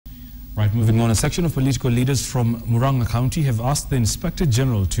Right, moving on, a section of political leaders from Murang'a County have asked the Inspector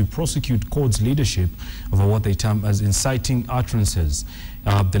General to prosecute court's leadership over what they term as inciting utterances.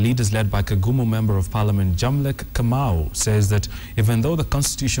 The leaders, led by Kigumo Member of Parliament Jamleck Kamau, says that even though the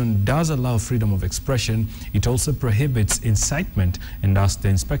Constitution does allow freedom of expression, it also prohibits incitement, and asked the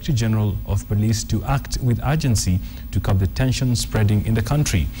Inspector General of Police to act with urgency to curb the tension spreading in the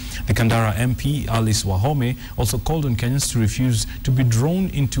country. The Kandara MP Alice Wahome also called on Kenyans to refuse to be drawn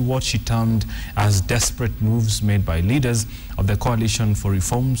into what she termed as desperate moves made by leaders of the Coalition for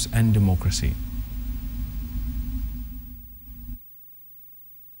Reforms and Democracy.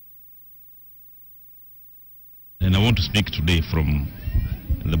 And I want to speak today from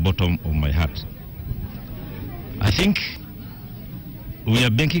the bottom of my heart. I think we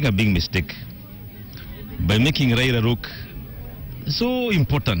are making a big mistake by making Raila look so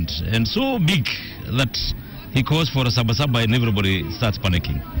important and so big that he calls for a sabasaba and everybody starts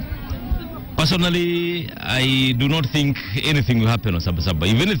panicking. Personally, I do not think anything will happen on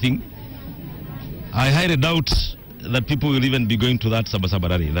sabasaba. If anything, I highly doubt that people will even be going to that sabasaba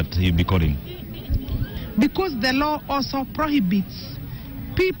rally that he'll be calling. Because the law also prohibits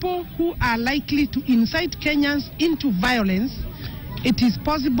people who are likely to incite Kenyans into violence. It is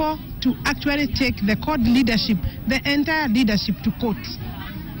possible to actually take the court leadership, the entire leadership, to court.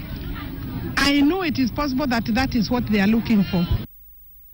 I know it is possible that that is what they are looking for.